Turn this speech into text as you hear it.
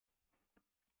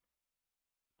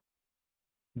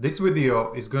This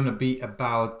video is going to be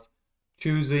about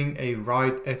choosing a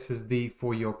right SSD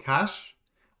for your cache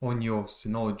on your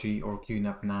Synology or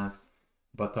QNAP NAS,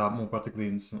 but more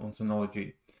particularly on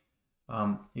Synology.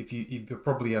 If you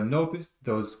probably have noticed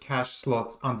those cache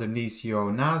slots underneath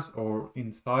your NAS or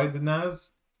inside the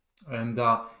NAS, and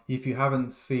if you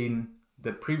haven't seen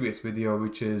the previous video,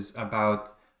 which is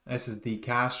about SSD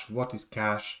cache, what is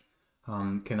cache,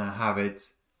 can I have it,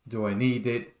 do I need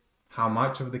it, how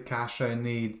much of the cache I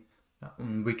need,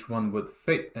 which one would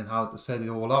fit, and how to set it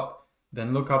all up,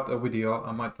 then look up a video.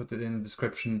 I might put it in the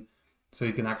description so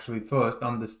you can actually first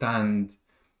understand,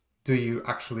 do you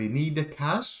actually need a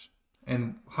cache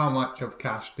and how much of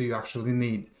cache do you actually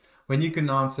need. When you can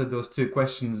answer those two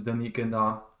questions, then you can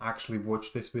actually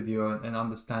watch this video and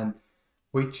understand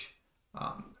which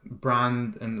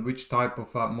brand and which type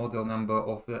of model number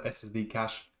of the SSD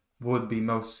cache would be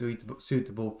most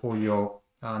suitable for your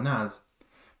NAS.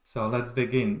 So let's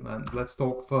dig in and let's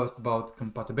talk first about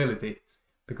compatibility,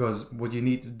 because what you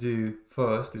need to do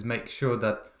first is make sure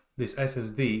that this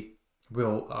SSD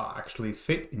will actually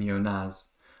fit in your NAS.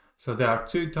 So there are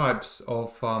two types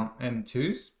of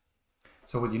M2s.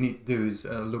 So what you need to do is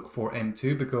look for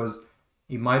M2, because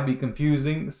it might be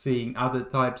confusing seeing other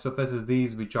types of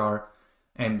SSDs which are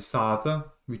SATA,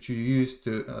 which you use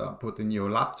to put in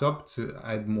your laptop to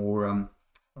add more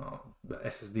the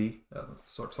SSD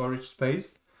storage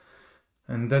space.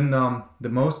 And then the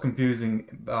most confusing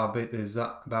bit is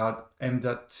about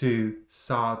M.2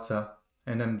 SATA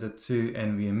and M.2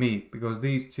 NVMe, because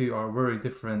these two are very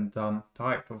different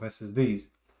type of SSDs.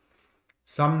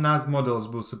 Some NAS models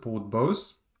will support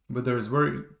both, but there is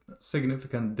very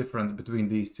significant difference between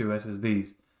these two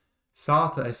SSDs.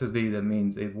 SATA SSD, that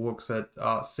means it works at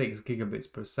 6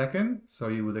 gigabits per second, so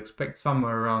you would expect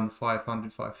somewhere around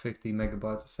 500-550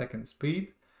 megabytes a second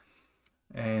speed.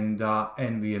 And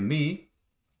NVMe,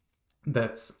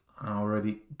 that's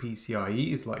already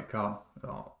PCIe, it's like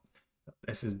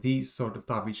SSD sort of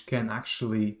type, which can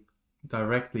actually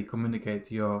directly communicate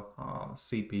to your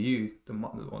CPU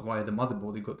via the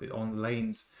motherboard. You got it on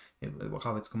lanes,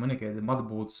 how it's communicated. The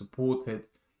motherboard supported,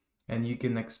 and you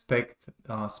can expect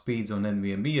speeds on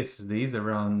NVMe SSDs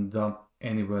around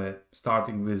anywhere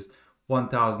starting with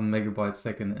 1000 megabytes a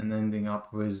second and ending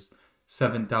up with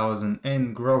 7000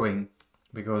 and growing,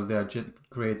 because they are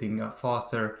creating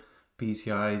faster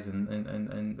PCIes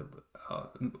and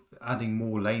adding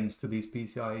more lanes to these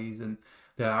PCIes, and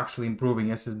they're actually improving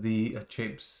SSD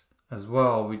chips as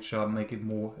well, which make it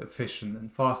more efficient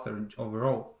and faster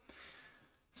overall.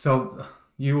 So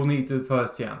you will need to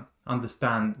first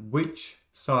understand which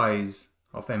size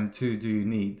of M2 do you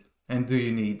need, and do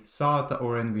you need SATA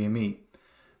or NVMe.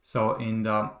 So in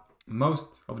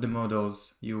most of the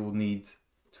models you will need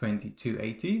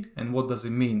 2280. And what does it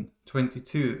mean?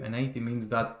 22 and 80 means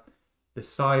that the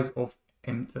size of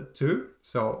M.2,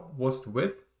 so what's the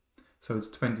width? So it's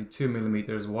 22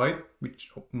 millimeters wide,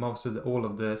 which all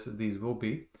of the SSDs will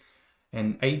be.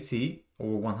 And 80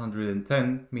 or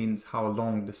 110 means how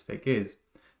long the stick is.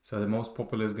 So the most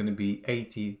popular is going to be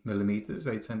 80 millimeters,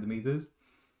 8 centimeters.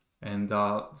 And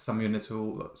some units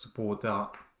will support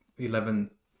 11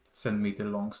 centimeter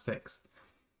long sticks.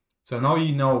 So now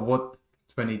you know what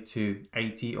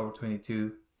 2280 or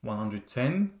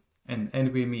 22-110 and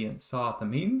NVMe and SATA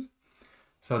means.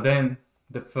 So then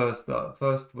the first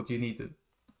what you need to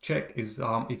check is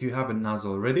if you have a NAS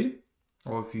already,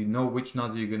 or if you know which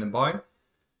NAS you're going to buy.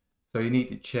 So you need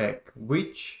to check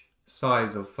which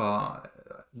size of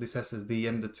this SSD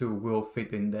M.2 will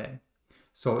fit in there.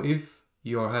 So if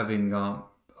you're having a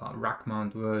rack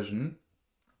mount version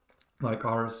like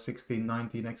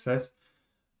R1619XS,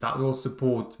 that will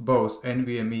support both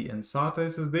NVMe and SATA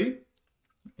SSD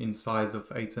in size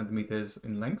of 8 centimeters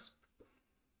in length.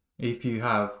 If you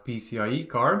have PCIe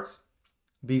cards,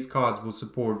 these cards will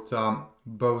support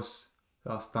both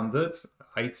standards,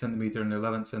 8 centimeter and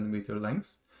 11 centimeter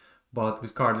lengths. But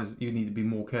with cards, you need to be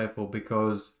more careful,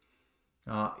 because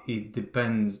it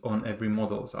depends on every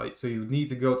model. So you need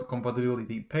to go to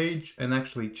compatibility page and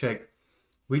actually check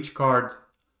which card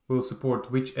will support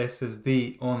which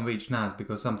SSD on which NAS,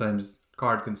 because sometimes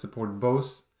card can support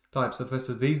both types of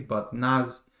SSDs, but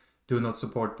NAS do not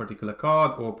support particular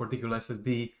card or particular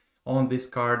SSD on this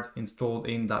card installed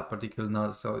in that particular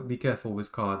NAS. So be careful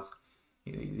with cards.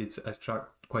 It's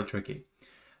quite tricky.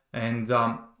 And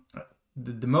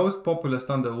the most popular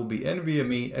standard will be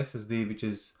NVMe SSD, which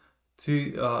is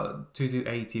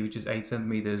 2280, which is 8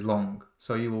 centimeters long.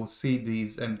 So you will see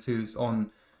these M2s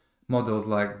on models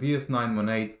like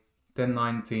DS918,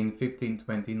 1019,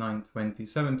 1520, 920,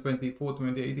 720,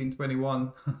 420,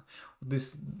 1821.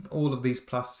 All of these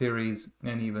Plus series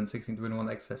and even 1621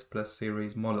 XS Plus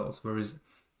series models, whereas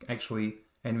actually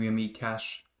NVMe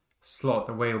cache slot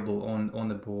available on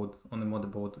the board, on the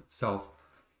motherboard itself.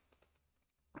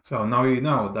 So now you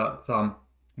know that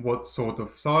what sort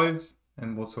of size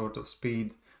and what sort of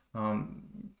speed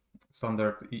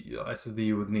standard SSD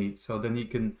you would need. So then you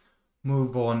can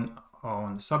move on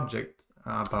the subject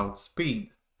about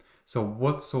speed. So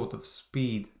what sort of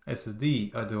speed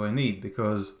SSD do I need?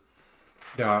 Because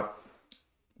there are,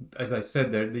 as I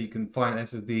said there, you can find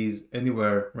SSDs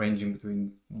anywhere ranging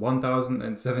between 1000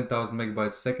 and 7000 megabytes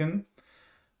a second,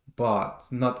 but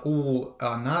not all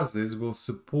NASs will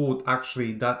support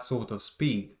actually that sort of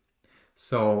speed.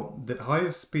 So the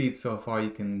highest speed so far you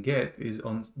can get is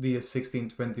on the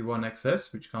 1621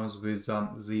 XS, which comes with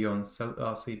Xeon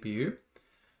CPU.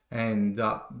 And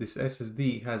this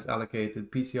SSD has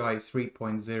allocated PCIe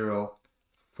 3.0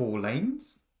 4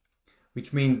 lanes,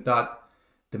 which means that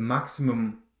the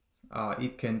maximum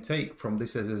it can take from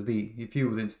this SSD, if you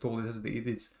would install this SSD,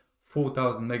 it's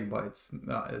 4000 megabytes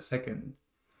a second.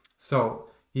 So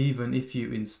even if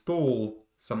you install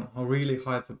some really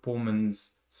high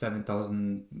performance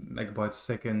 7000 megabytes a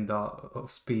second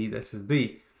of speed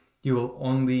SSD, you will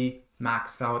only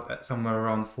max out at somewhere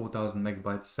around 4000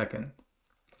 megabytes a second.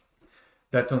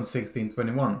 That's on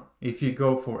 1621. If you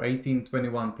go for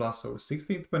 1821 plus or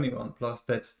 1621 plus,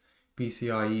 that's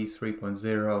PCIe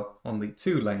 3.0, only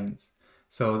 2 lanes.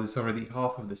 So there's already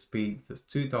half of the speed, that's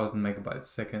 2000 megabytes a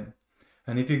second.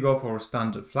 And if you go for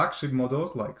standard flagship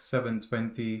models like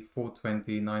 720,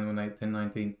 420, 918,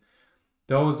 1019,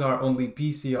 those are only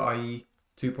PCIe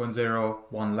 2.0,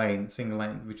 1 lane, single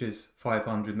lane, which is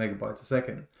 500 megabytes a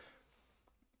second.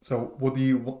 So what do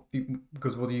you want?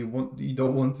 Because what do you want? You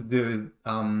don't want to do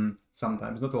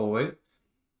sometimes, not always,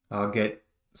 get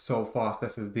so fast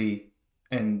SSD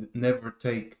and never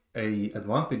take a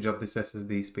advantage of this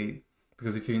SSD speed.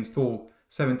 Because if you install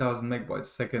 7000 megabytes a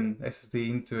second SSD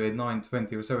into a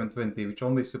 920 or 720, which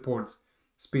only supports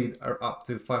speed are up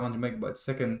to 500 megabytes a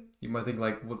second, you might think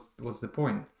like, what's the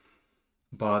point?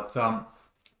 But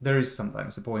there is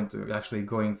sometimes a point to actually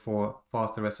going for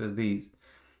faster SSDs.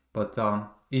 But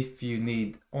if you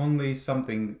need only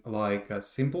something like a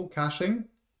simple caching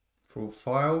for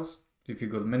files, if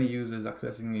you've got many users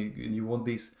accessing and you want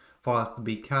these files to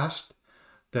be cached,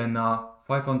 then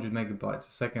 500 megabytes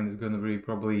a second is going to be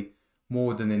probably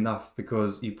more than enough,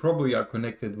 because you probably are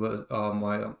connected with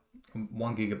my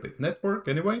 1 gigabit network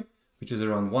anyway, which is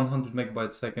around 100 megabytes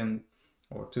a second,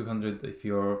 or 200 if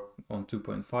you're on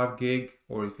 2.5 gig,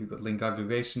 or if you've got link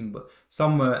aggregation, but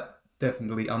somewhere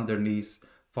definitely underneath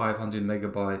 500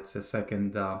 megabytes a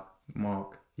second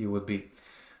mark you would be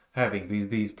having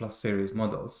these Plus series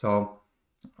models. So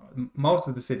most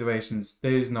of the situations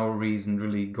there is no reason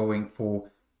really going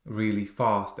for really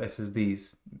fast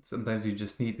SSDs. Sometimes you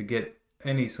just need to get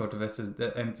any sort of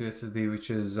SSD, M.2 SSD, which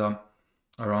is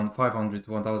around 500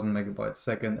 to 1000 megabytes a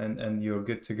second, and you're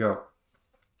good to go.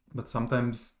 But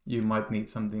sometimes you might need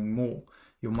something more.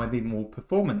 You might need more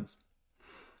performance.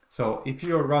 So if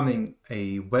you're running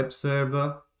a web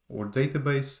server or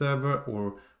database server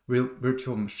or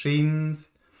virtual machines,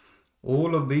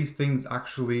 all of these things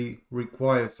actually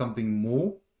require something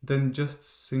more than just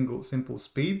simple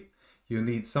speed. You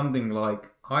need something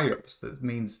like IOPS. That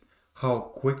means how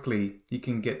quickly you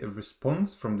can get a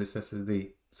response from this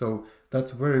SSD. So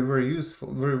that's very, very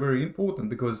useful, very, very important,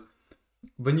 because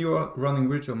when you are running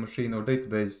virtual machine or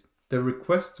database, the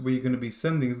requests where you're going to be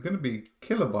sending is going to be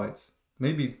kilobytes,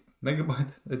 maybe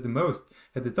megabyte at the most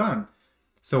at the time.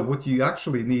 So what you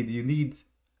actually need, you need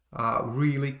a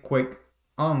really quick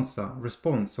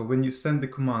response. So when you send the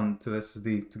command to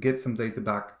SSD to get some data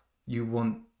back, you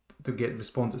want to get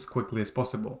response as quickly as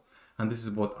possible. And this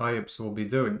is what IOPS will be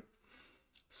doing.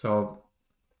 So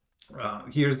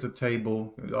here's the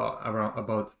table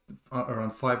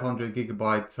around 500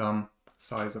 gigabyte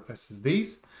size of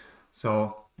SSDs.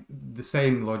 So the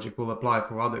same logic will apply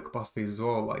for other capacities as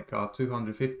well, like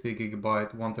 250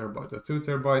 gigabyte, 1 terabyte, or 2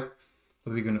 terabyte.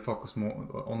 But we're going to focus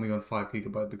more only on 5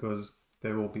 gigabyte because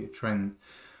there will be a trend.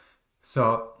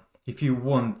 So if you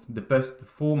want the best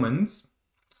performance,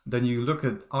 then you look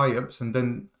at IOPS, and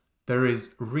then there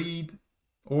is read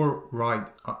or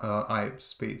write IOPS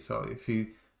speed. So if you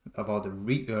about the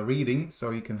reading, so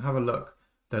you can have a look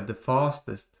that the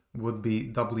fastest would be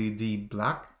WD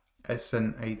Black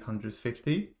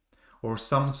SN850 or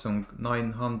Samsung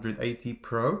 980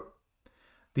 Pro.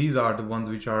 These are the ones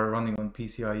which are running on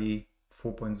PCIe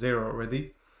 4.0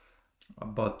 already,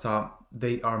 but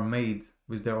they are made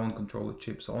with their own controller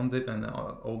chips on it, and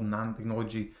old NAND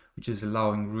technology, which is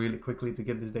allowing really quickly to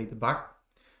get this data back.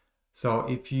 So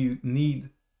if you need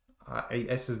a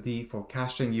SSD for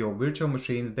caching your virtual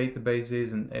machines,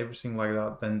 databases, and everything like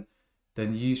that,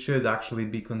 then you should actually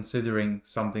be considering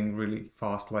something really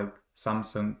fast like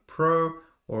Samsung Pro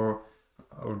or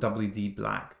WD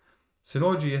Black.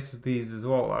 Synology SSDs as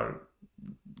well are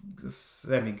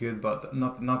semi-good, but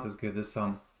not as good as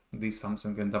these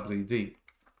Samsung and WD.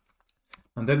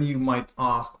 And then you might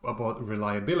ask about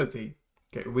reliability.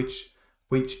 Okay, which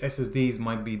SSDs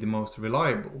might be the most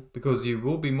reliable? Because you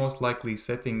will be most likely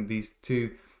setting these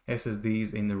two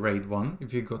SSDs in the RAID 1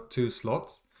 if you got 2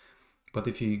 slots. But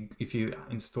if you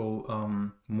install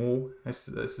more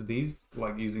SSDs,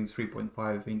 like using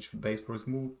 3.5-inch base for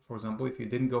example, if you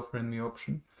didn't go for NVMe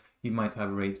option, you might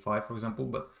have RAID 5, for example.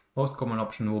 But most common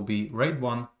option will be RAID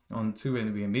 1 on 2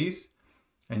 NVMe's,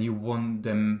 and you want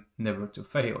them never to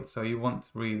fail. So you want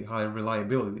really high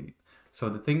reliability. So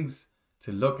the things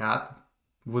to look at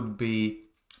would be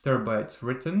terabytes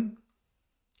written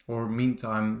or mean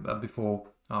time before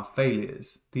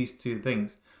failures. These two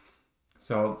things.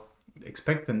 So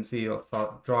expectancy of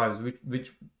drives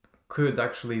which could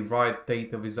actually write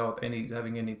data without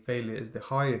having any failures, the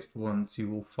highest ones you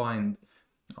will find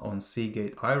on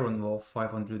Seagate Ironwall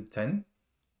 510.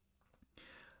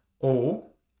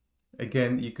 Or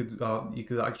again, you could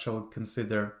actually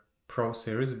consider Pro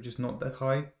Series, which is not that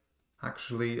high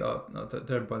actually,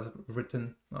 terabytes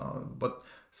written, but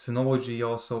Synology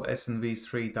also SNV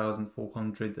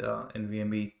 3400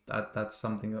 NVMe, that's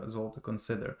something as well to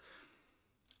consider.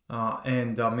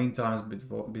 And mean times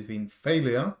between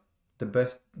failure, the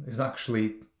best is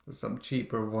actually some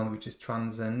cheaper one, which is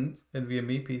Transcend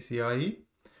NVMe PCIe,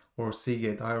 or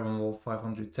Seagate Ironwall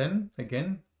 510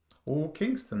 again, or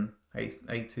Kingston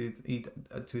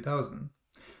A2000.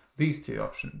 These two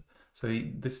options. So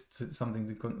this is something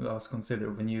to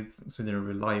consider when you consider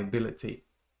reliability.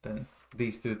 Then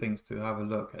these two things to have a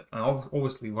look at, and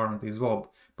obviously warranty as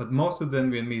well. But most of the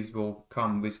NVMe's will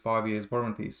come with 5 years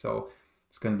warranty, so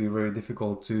it's going to be very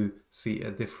difficult to see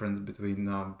a difference between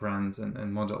brands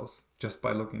and models just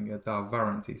by looking at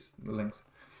warranties links.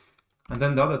 And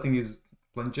then the other thing is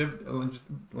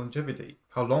longevity.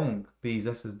 How long these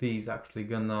SSDs actually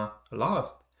gonna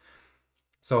last?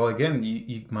 So again,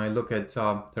 you might look at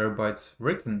terabytes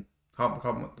written.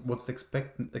 What's the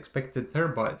expected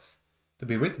terabytes to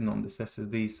be written on this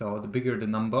SSD? So the bigger the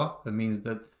number, that means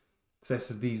that this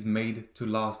SSD is made to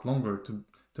last longer,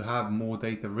 to have more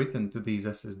data written to these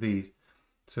SSDs.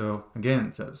 So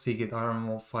again, Seagate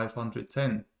Ironwall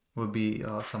 510 would be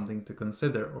something to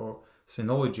consider, or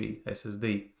Synology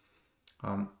SSD.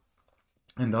 And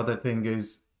the other thing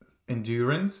is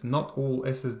endurance. Not all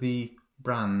SSD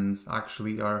brands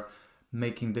actually are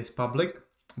making this public,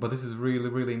 but this is really,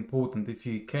 really important. If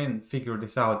you can figure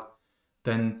this out,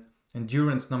 then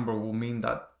endurance number will mean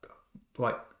that,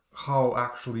 like, how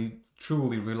actually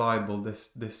truly reliable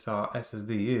this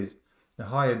SSD is. The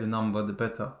higher the number, the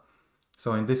better.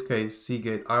 So in this case,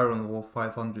 Seagate Ironwall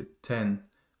 510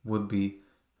 would be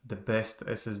the best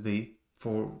SSD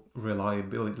for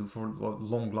reliability, for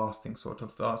long-lasting sort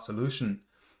of solution.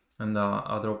 And the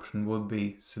other option would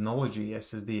be Synology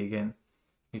SSD again,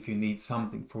 if you need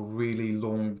something for really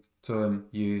long-term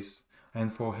use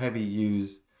and for heavy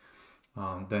use.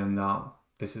 Then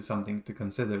this is something to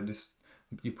consider.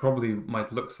 You probably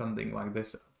might look something like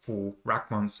this for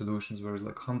rack-mount solutions, where it's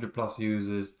like 100+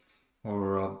 users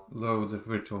or loads of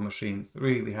virtual machines,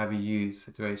 really heavy use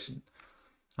situation.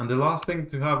 And the last thing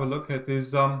to have a look at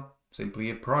is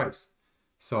simply a price.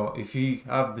 So if you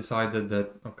have decided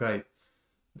that, okay,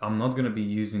 I'm not going to be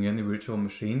using any virtual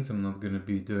machines, I'm not going to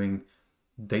be doing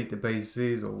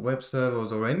databases or web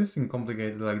servers or anything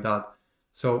complicated like that,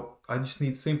 so I just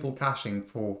need simple caching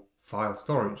for file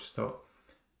storage. So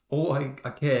all I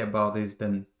care about is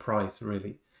then price,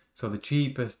 really. So the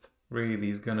cheapest really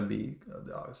is going to be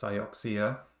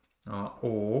Synology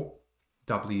or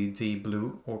WD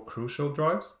Blue or Crucial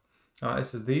drives,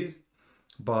 SSDs.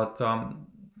 But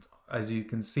as you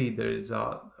can see, there is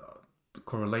a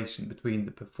correlation between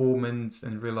the performance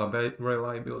and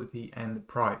reliability and the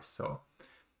price. So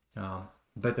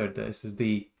better the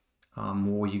SSD,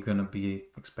 more you're going to be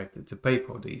expected to pay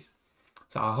for these.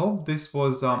 So I hope this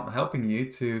was helping you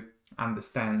to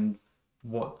understand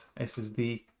what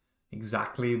SSD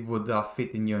exactly would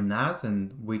fit in your NAS,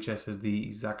 and which SSD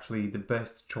is actually the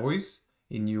best choice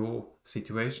in your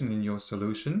situation, in your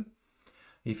solution.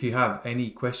 If you have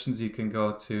any questions, you can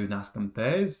go to NAS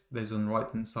Compares. There's on the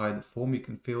right hand side a form you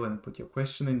can fill and put your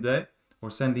question in there, or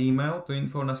send email to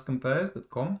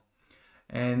info@nascompares.com,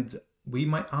 and we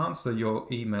might answer your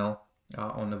email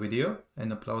on a video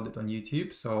and upload it on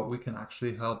YouTube, so we can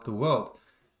actually help the world.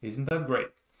 Isn't that great?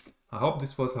 I hope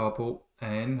this was helpful,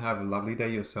 and have a lovely day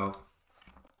yourself.